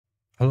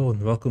Hello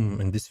and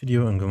welcome. In this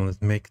video, I'm going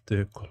to make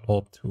the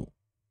cloud tool.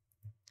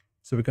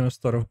 So we're going to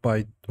start off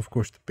by, of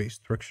course, the base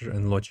structure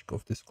and logic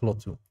of this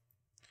cloud tool.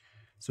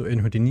 So in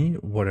Houdini,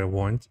 what I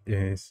want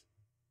is,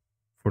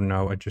 for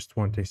now, I just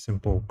want a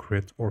simple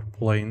grid or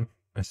plane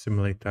and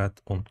simulate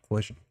that on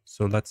collision.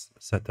 So let's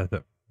set that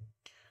up.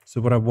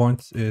 So what I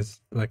want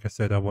is, like I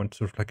said, I want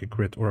sort of like a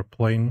grid or a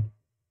plane.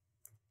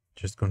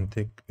 Just going to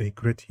take a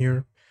grid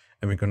here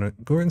and we're going to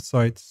go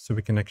inside so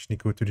we can actually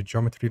go to the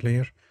geometry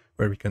layer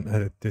where we can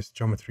edit this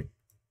geometry.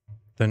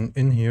 Then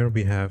in here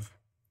we have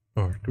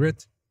our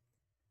grid.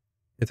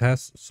 It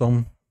has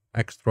some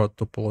extra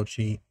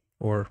topology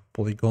or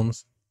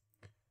polygons,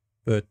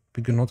 but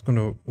we're not going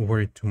to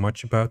worry too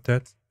much about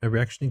that. And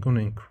we're actually going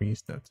to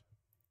increase that.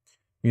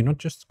 We're not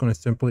just going to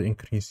simply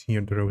increase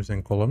here the rows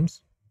and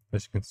columns.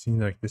 As you can see,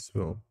 like this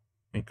will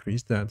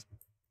increase that.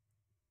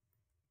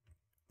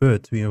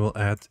 But we will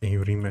add a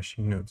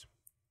remeshing node.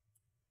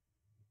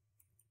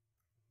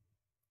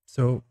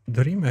 So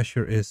the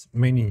remesher is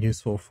mainly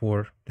useful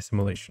for the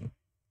simulation.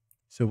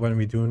 So when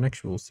we do an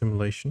actual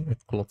simulation, a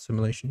cloud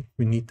simulation,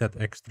 we need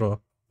that extra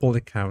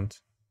poly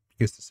count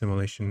because the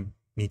simulation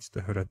needs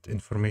to have that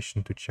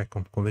information to check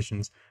on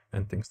collisions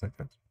and things like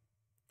that.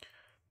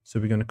 So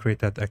we're going to create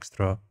that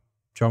extra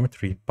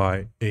geometry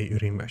by a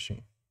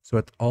remeshing. So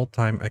at all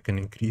time, I can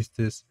increase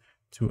this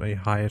to a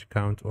higher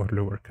count or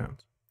lower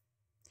count.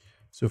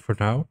 So for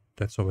now,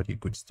 that's already a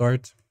good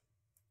start.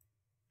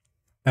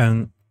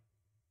 And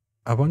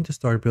I want to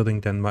start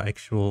building then my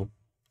actual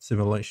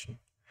simulation.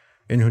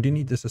 In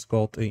Houdini, this is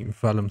called a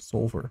Vellum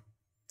solver.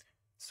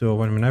 So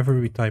whenever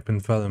we type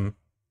in Vellum,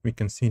 we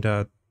can see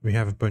that we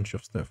have a bunch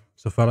of stuff.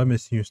 So Vellum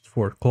is used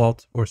for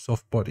cloud or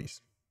soft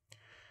bodies.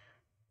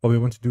 What we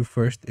want to do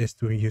first is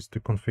to use the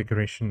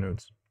configuration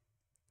nodes.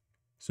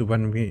 So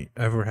when we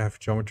ever have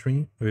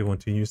geometry, we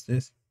want to use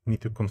this, we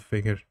need to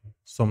configure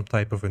some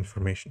type of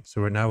information.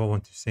 So right now I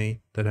want to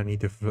say that I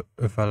need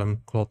a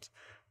Vellum cloud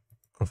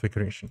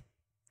configuration.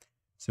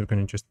 So we're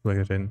going to just plug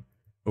it in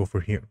over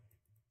here.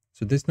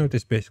 So this node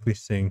is basically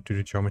saying to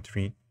the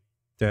geometry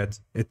that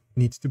it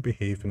needs to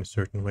behave in a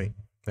certain way.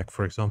 Like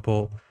for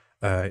example,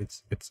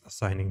 it's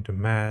assigning the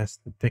mass,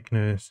 the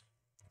thickness,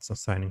 it's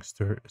assigning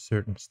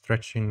certain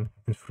stretching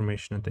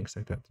information and things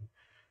like that.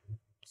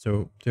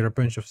 So there are a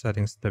bunch of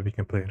settings that we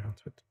can play around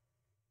with.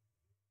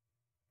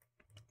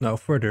 Now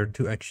further,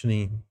 to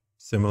actually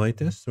simulate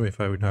this, so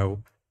if I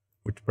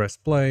would press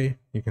play,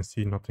 you can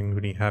see nothing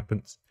really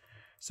happens.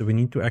 So we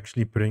need to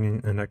actually bring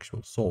in an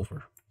actual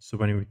solver. So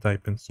when we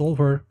type in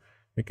solver,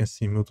 we can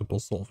see multiple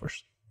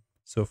solvers.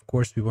 So of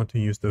course we want to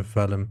use the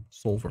Vellum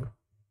solver.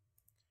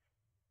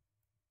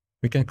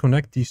 We can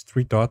connect these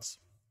three dots.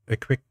 A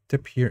quick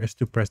tip here is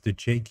to press the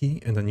J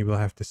key and then you will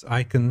have this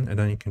icon and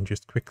then you can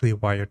just quickly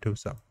wire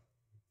those up.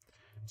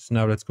 So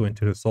now let's go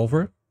into the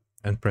solver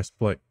and press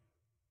play.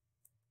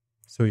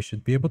 So you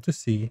should be able to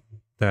see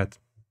that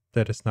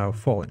that is now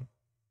falling.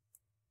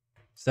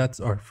 So that's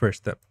our first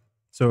step.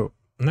 So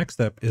next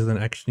step is then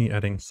actually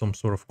adding some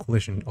sort of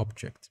collision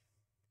object.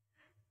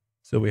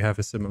 So we have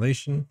a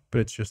simulation, but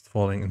it's just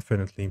falling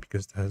infinitely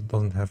because it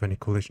doesn't have any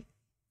collision.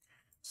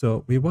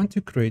 So we want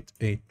to create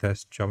a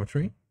test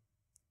geometry.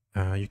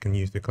 You can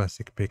use the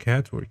classic big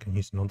head or you can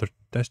use another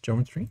test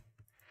geometry.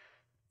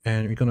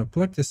 And we're going to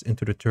plug this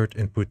into the third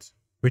input,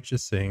 which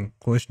is saying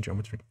collision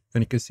geometry.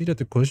 And you can see that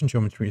the collision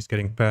geometry is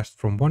getting passed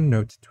from one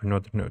node to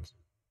another node.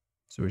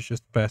 So it's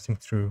just passing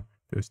through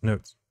those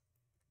nodes.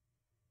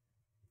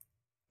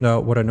 Now,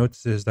 what I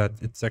notice is that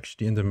it's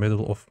actually in the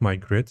middle of my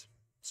grid.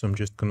 So I'm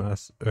just going to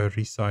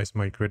resize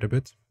my grid a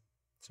bit.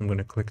 So I'm going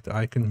to click the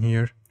icon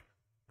here.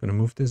 I'm going to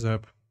move this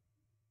up.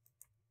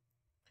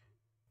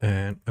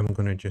 And I'm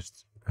going to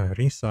just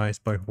resize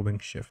by holding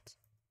shift.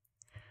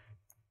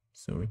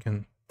 So we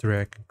can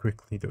drag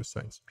quickly those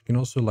sides. We can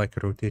also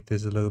like rotate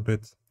this a little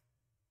bit.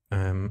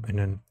 And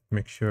then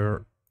make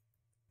sure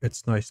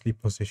it's nicely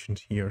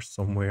positioned here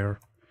somewhere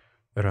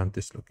around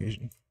this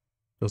location.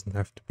 Doesn't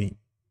have to be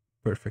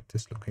perfect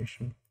this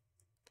location.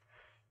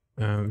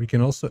 We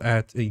can also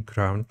add a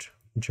ground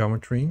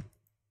geometry.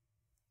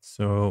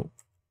 So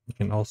you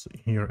can also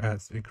here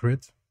add a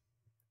grid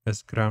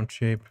as ground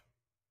shape.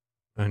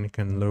 And you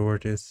can lower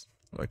this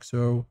like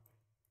so.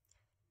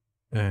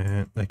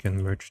 And I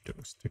can merge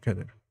those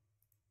together.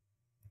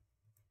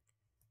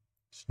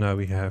 So now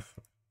we have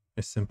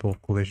a simple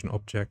collision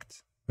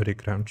object with a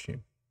ground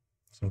shape.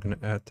 So I'm going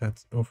to add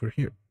that over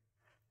here.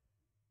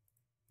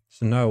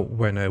 So now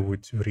when I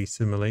would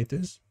resimulate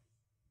this,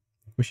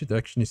 we should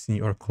actually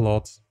see our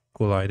cloud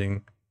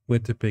colliding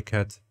with the big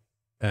head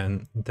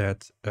and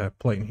that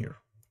plane here.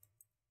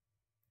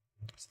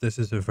 So this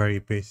is a very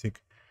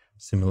basic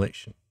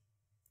simulation.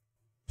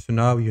 So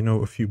now you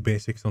know a few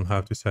basics on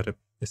how to set up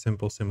a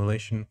simple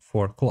simulation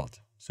for cloud.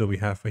 So we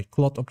have a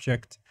cloud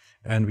object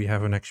and we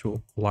have an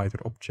actual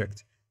collider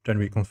object. Then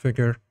we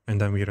configure and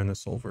then we run a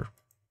solver.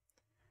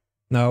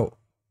 Now,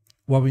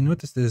 what we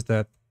noticed is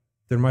that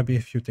there might be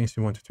a few things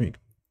we want to tweak.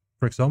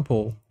 For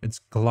example, it's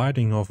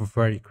gliding off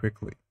very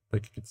quickly.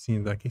 Like you can see,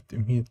 like it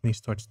immediately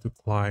starts to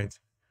glide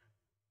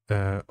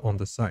on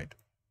the side.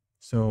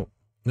 So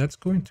let's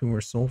go into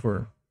our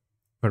solver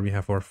where we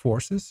have our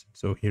forces.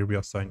 So here we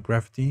assign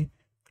gravity.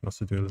 We can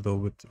also do a little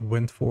with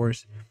wind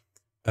force,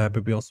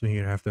 but we also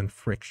here have then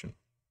friction.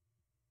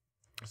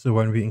 So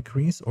when we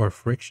increase our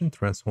friction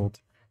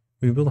threshold,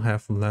 we will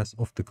have less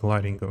of the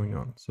gliding going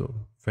on. So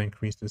if I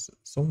increase this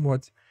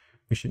somewhat,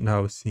 we should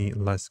now see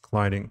less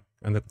gliding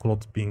and the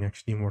cloth being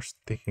actually more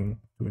sticking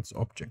to its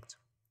object.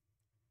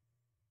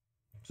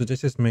 So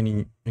this is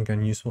mainly,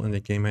 again, useful in the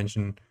game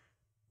engine.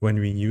 When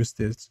we use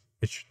this,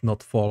 it should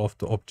not fall off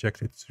the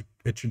object.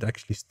 It should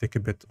actually stick a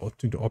bit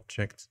to the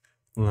object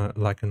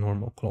like a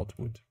normal cloth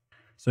would.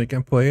 So you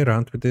can play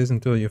around with this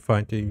until you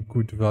find a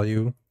good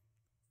value.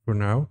 For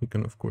now, we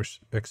can of course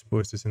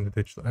expose this in the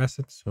digital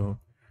asset. So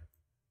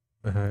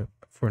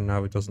for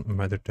now, it doesn't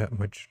matter that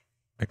much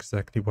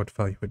exactly what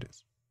value it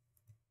is.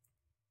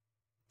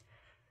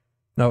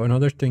 Now,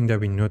 another thing that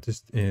we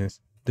noticed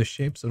is the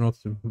shapes are not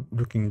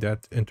looking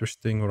that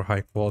interesting or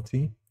high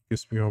quality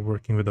because we are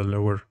working with a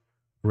lower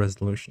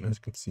resolution, as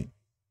you can see.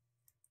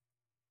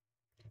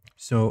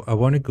 So I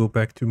want to go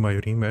back to my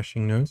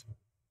remeshing node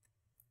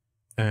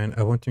and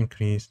I want to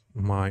increase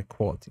my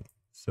quality.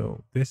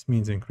 So this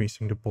means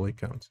increasing the poly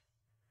count.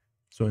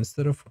 So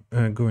instead of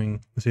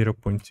going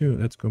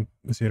 0.2, let's go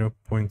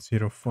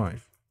 0.05.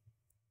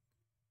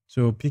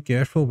 So be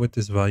careful with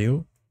this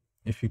value.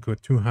 If you go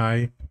too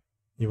high,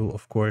 you will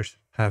of course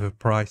have a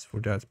price for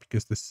that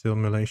because the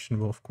simulation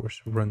will of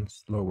course run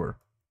slower.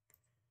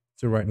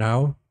 So right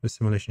now, the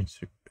simulation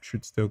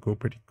should still go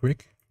pretty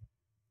quick,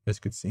 as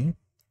you can see.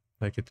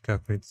 Like it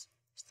calculates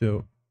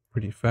still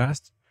pretty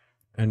fast.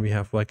 And we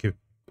have like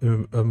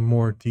a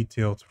more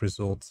detailed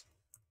result.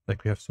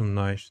 Like we have some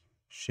nice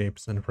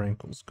shapes and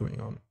wrinkles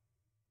going on.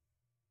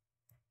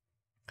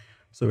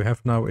 So we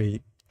have now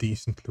a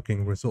decent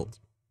looking result.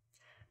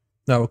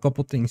 Now a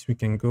couple things we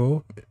can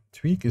go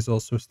tweak is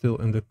also still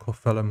in the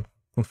Vellum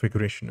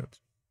configuration node.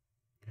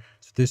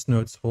 So this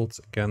node holds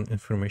again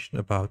information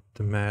about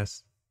the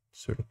mass,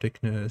 certain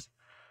thickness,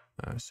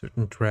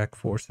 certain drag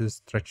forces,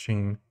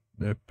 stretching,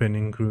 the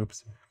pinning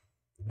groups.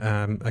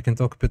 I can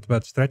talk a bit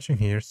about stretching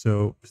here.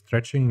 So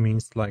stretching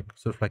means like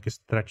sort of like a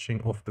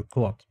stretching of the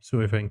cloth. So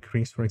if I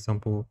increase, for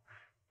example,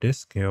 this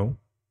scale,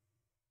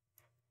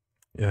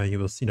 you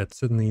will see that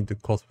suddenly the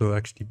cloth will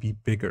actually be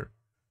bigger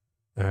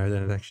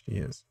than it actually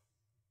is.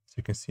 So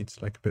you can see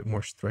it's like a bit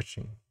more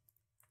stretching,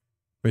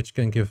 which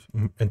can give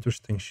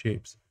interesting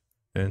shapes.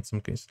 And in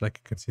some cases, like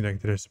you can see,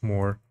 like there's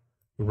more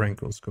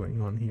wrinkles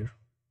going on here.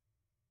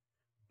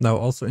 Now,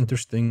 also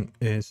interesting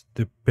is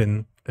the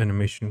pin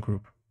animation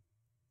group.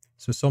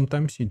 So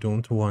sometimes you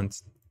don't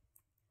want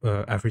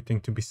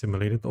everything to be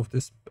simulated of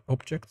this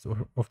object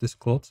or of this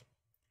cloth.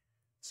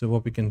 So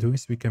what we can do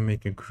is we can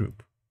make a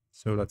group.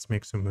 So let's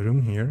make some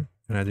room here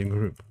and add a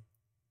group.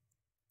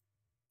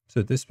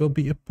 So this will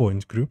be a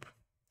point group.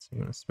 So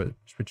I'm going to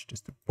switch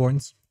this to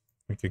points.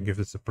 We can give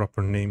this a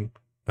proper name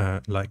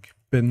like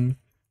pin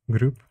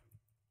group.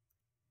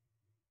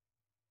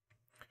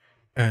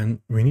 And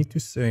we need to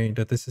say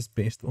that this is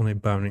based on a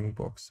bounding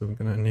box. So we're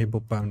going to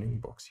enable bounding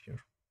box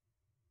here.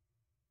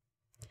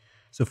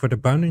 So for the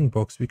bounding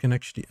box, we can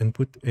actually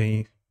input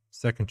a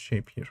second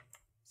shape here.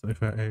 So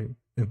if I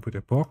input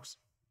a box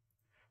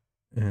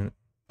and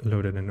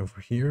load it in over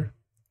here,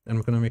 and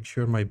I'm going to make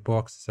sure my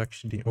box is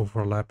actually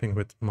overlapping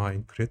with my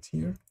grid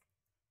here,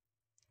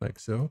 like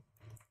so.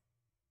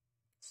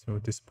 So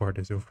this part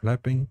is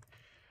overlapping.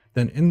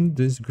 Then in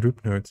this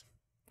group node,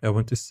 I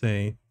want to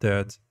say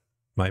that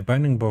my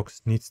bounding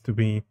box needs to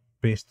be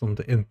based on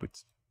the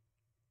input.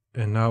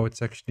 And now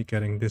it's actually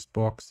getting this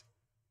box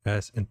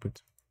as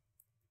input.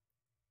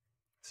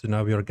 So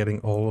now we are getting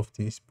all of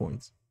these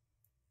points.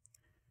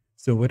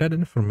 So with that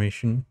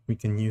information, we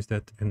can use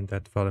that in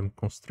that Vellum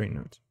constraint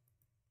node.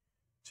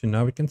 So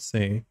now we can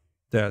say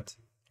that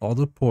all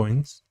the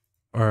points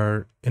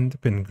are in the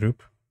pin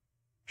group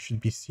should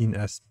be seen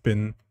as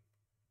pin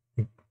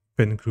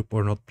group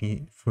or not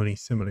be fully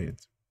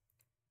simulated.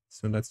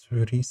 So let's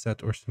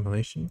reset our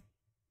simulation.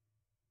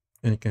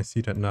 And you can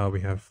see that now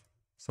we have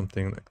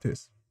something like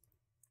this.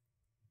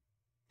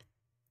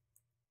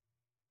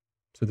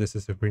 So this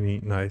is a really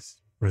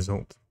nice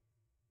result.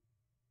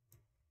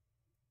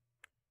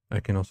 I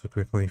can also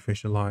quickly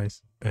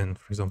visualize and,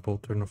 for example,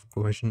 turn off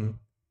collision.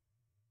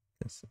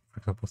 Yes, for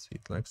example, see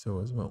it like so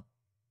as well.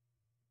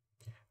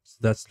 So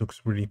that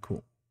looks really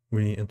cool,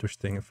 really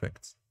interesting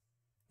effects.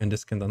 And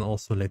this can then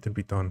also later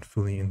be done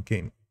fully in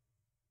game.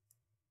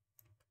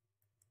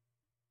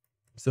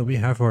 So we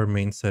have our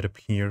main setup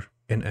here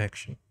in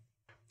action.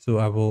 So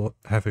I will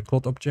have a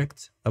cloth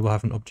object. I will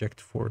have an object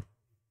for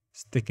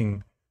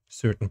sticking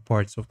certain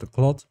parts of the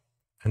cloth.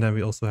 And then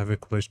we also have a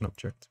collision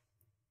object.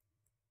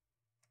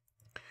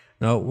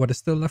 Now, what is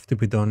still left to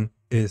be done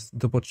is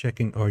double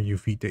checking our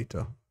UV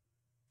data.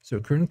 So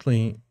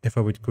currently, if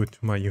I would go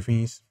to my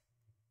UVs,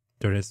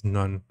 there is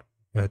none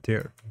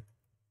there.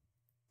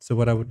 So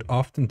what I would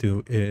often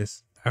do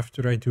is,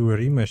 after I do a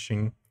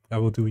remeshing, I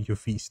will do a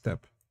UV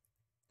step.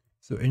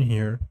 So in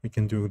here, we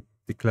can do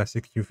the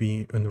classic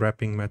UV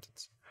unwrapping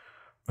methods.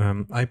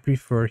 I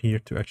prefer here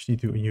to actually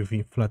do a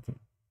UV flatten.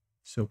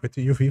 So with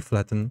the UV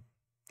flatten,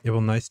 it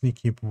will nicely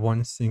keep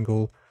one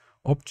single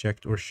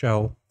object or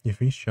shell,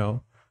 UV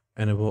shell,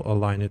 and it will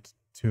align it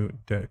to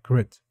the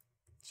grid.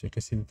 So you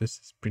can see that this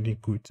is pretty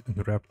good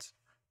and wrapped.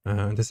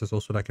 And this is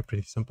also like a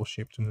pretty simple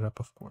shape to unwrap,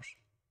 of course.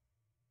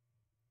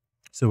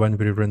 So when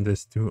we run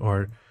this to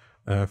our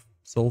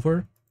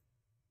solver,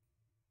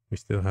 we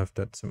still have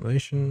that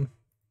simulation.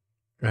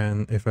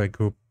 And if I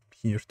go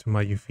here to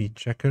my UV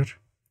checker,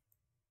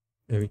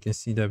 we can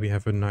see that we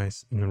have a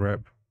nice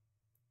unwrap.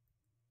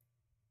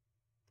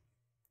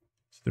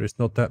 So there is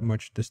not that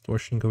much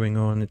distortion going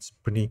on. It's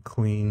pretty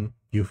clean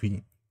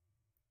UV.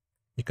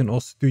 You can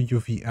also do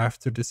UV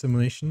after the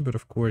simulation, but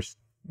of course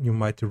you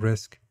might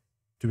risk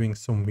doing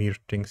some weird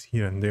things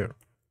here and there.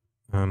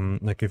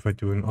 Like if I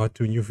do an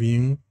auto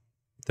UVing,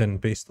 then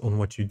based on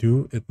what you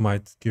do, it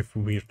might give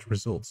weird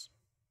results.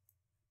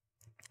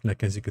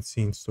 Like as you could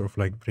see, it's sort of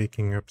like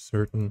breaking up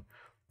certain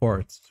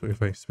parts. So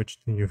if I switch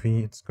to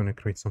UV, it's going to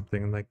create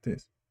something like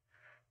this.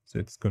 So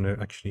it's going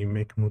to actually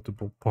make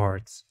multiple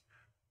parts,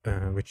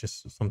 which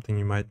is something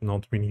you might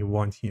not really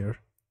want here,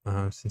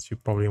 since you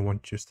probably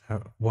want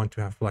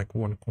to have like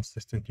one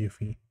consistent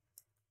UV.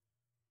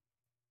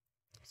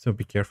 So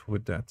be careful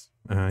with that.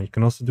 You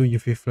can also do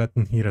UV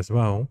flatten here as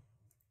well,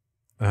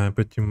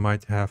 but you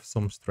might have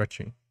some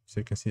stretching. So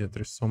you can see that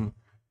there's some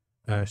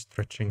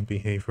stretching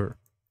behavior.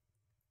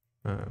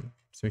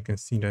 So you can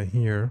see that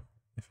here,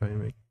 if I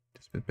make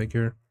this a bit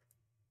bigger,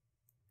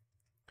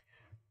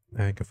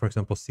 I can, for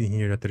example, see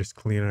here that there is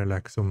clearly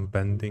like some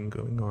bending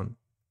going on.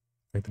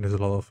 Like there's a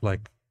lot of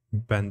like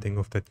bending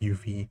of that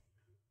UV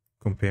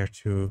compared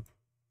to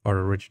our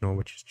original,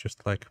 which is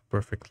just like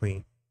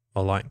perfectly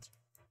aligned.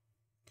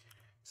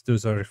 So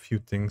those are a few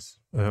things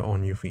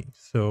on UV.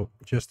 So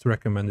just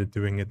recommended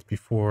doing it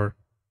before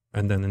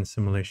and then in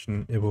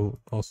simulation. It will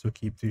also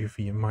keep the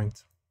UV in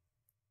mind.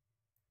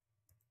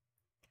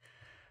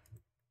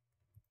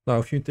 Now,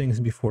 a few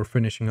things before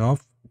finishing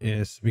off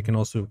is we can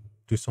also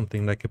do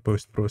something like a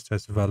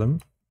post-process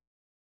Vellum.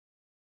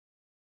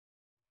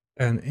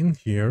 And in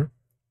here,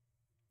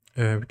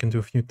 we can do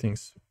a few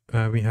things.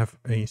 We have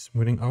a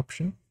smoothing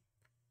option.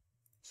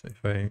 So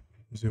if I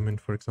zoom in,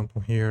 for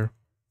example, here,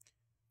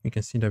 you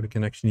can see that we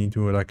can actually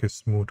do like a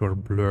smooth or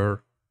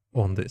blur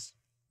on this.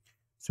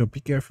 So be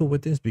careful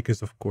with this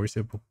because of course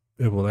it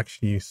will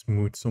actually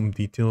smooth some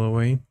detail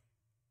away.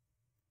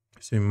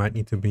 So you might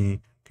need to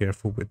be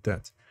careful with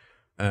that.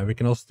 We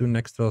can also do an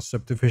extra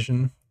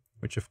subdivision,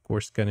 which of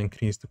course can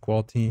increase the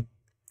quality.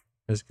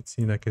 As you can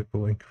see, like it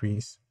will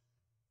increase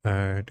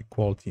the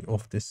quality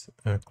of this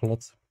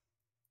cloth,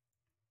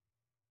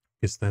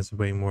 because there's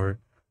way more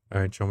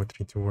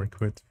geometry to work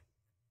with.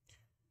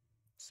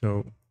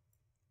 So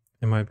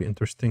it might be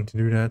interesting to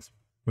do that.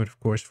 But of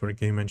course, for a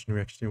game engine,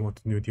 we actually want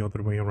to do the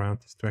other way around,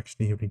 is to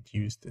actually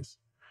reduce this.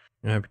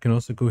 We can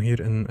also go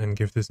here and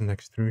give this an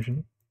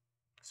extrusion.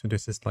 So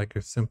this is like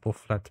a simple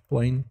flat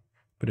plane.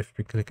 But if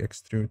we click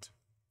extrude,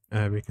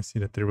 we can see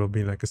that there will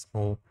be like a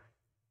small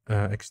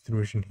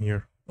extrusion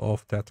here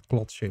of that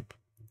cloth shape.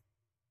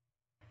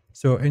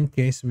 So in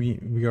case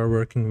we are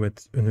working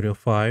with Unreal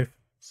 5,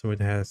 so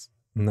it has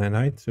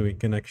nanite, so we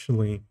can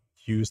actually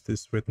use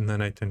this with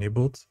nanite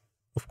enabled.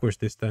 Of course,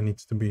 this then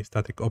needs to be a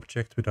static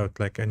object without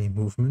like any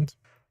movement.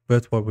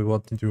 But what we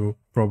want to do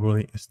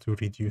probably is to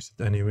reduce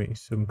it anyway.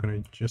 So I'm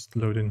going to just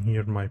load in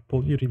here my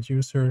poly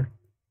reducer.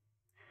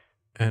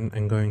 And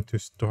I'm going to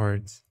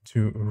start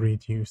to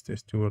reduce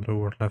this to a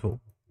lower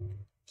level.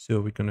 So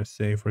we're going to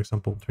say, for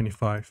example,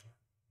 25%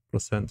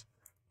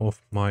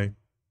 of my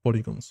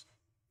polygons.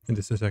 And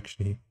this is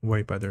actually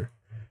way better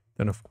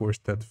than, of course,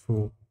 that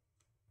full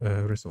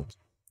result.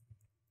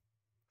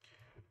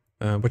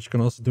 What you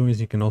can also do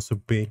is you can also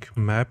bake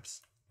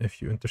maps.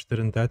 If you're interested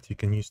in that, you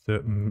can use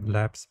the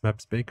Labs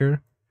Maps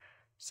Baker.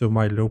 So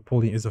my low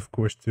poly is, of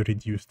course, the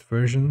reduced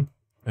version.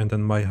 And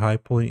then my high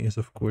poly is,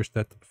 of course,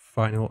 that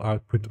final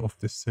output of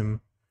the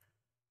sim.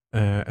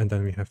 And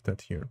then we have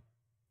that here.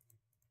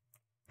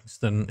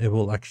 So then it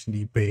will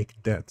actually bake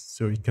that.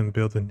 So you can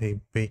build a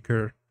name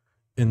baker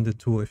in the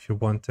tool if you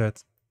want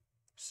that.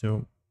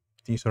 So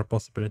these are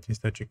possibilities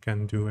that you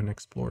can do and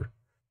explore.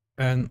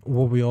 And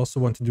what we also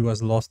want to do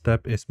as last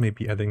step is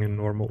maybe adding a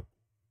normal.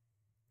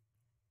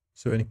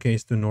 So in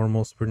case the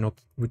normals would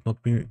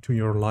not be to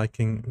your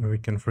liking, we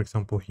can, for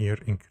example, here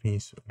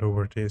increase,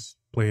 lower this,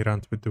 play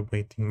around with the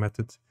weighting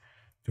method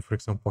to, for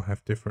example,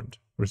 have different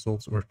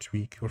results or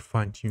tweak or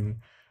fine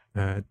tune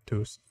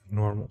those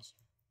normals.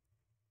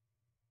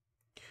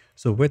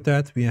 So with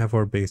that, we have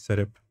our base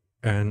setup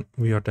and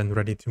we are then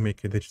ready to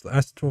make a digital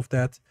asset of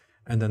that.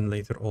 And then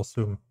later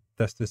also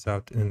test this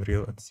out in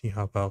Unreal and see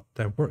how well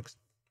that works.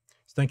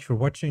 So thank you for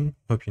watching.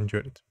 Hope you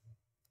enjoyed it.